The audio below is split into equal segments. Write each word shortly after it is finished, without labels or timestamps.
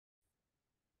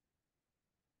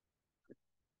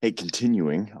Hey,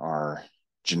 continuing our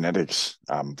genetics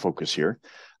focus here.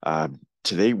 Uh,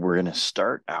 Today, we're going to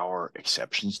start our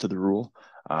exceptions to the rule.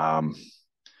 Um,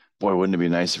 Boy, wouldn't it be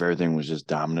nice if everything was just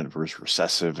dominant versus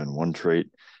recessive and one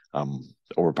trait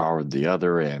overpowered the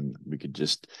other, and we could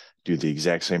just do the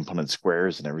exact same Punnett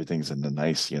squares and everything's in the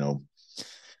nice,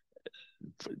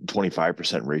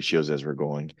 25% ratios as we're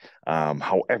going.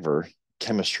 However,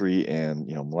 chemistry and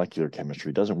molecular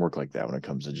chemistry doesn't work like that when it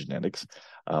comes to genetics.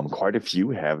 Quite a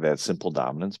few have that simple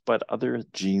dominance, but other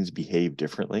genes behave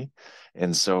differently.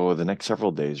 And so the next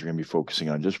several days, we're going to be focusing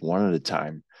on just one at a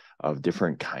time of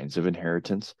different kinds of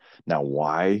inheritance. Now,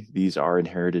 why these are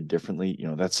inherited differently,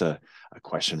 that's a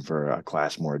question for a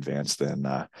class more advanced than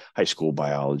high school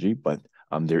biology, but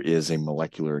there is a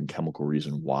molecular and chemical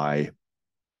reason why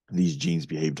these genes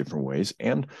behave different ways.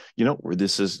 And, where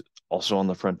this is also on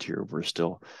the frontier, we're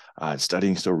still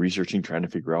studying, still researching, trying to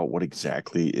figure out what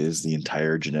exactly is the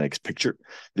entire genetics picture.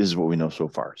 This is what we know so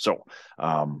far. So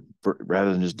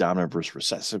rather than just dominant versus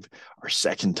recessive, our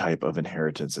second type of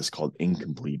inheritance is called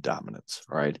incomplete dominance.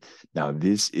 All right. Now,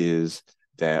 this is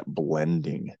that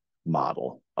blending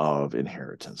model of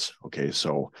inheritance. Okay.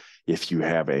 So if you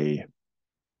have a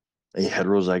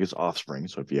heterozygous offspring.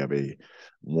 So if you have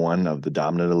one of the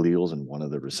dominant alleles and one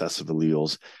of the recessive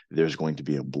alleles, there's going to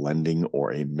be a blending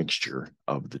or a mixture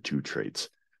of the two traits.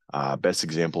 Best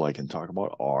example I can talk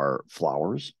about are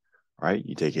flowers. Right,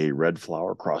 you take a red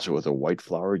flower, cross it with a white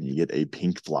flower, and you get a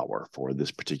pink flower for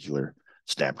this particular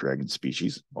snapdragon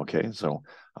species. Okay, so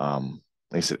like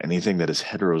I said, anything that is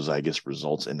heterozygous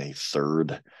results in a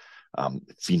third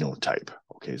phenotype.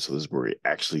 Okay, so this is where we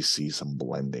actually see some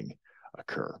blending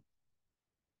occur.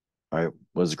 All right,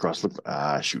 what does the cross look?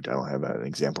 Shoot, I don't have an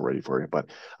example ready for you, but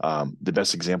the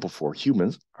best example for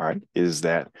humans, all right, is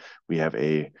that we have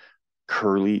a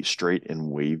curly, straight, and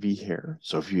wavy hair.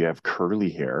 So if you have curly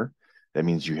hair, that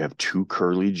means you have two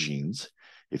curly genes.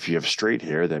 If you have straight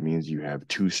hair, that means you have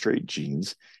two straight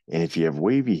genes. And if you have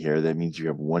wavy hair, that means you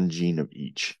have one gene of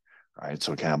each. All right,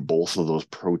 so kind of both of those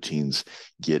proteins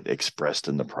get expressed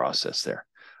in the process there.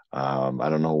 I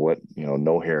don't know what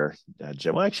no hair.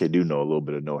 Well, actually, I do know a little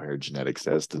bit of no hair genetics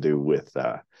that has to do with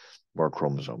more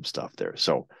chromosome stuff there.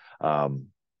 So, like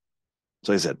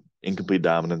I said, incomplete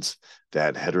dominance.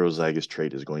 That heterozygous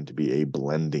trait is going to be a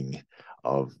blending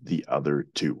of the other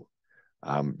two.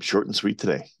 Short and sweet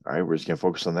today. All right, we're just gonna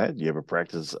focus on that. You have a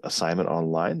practice assignment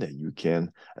online that you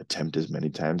can attempt as many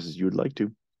times as you would like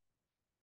to.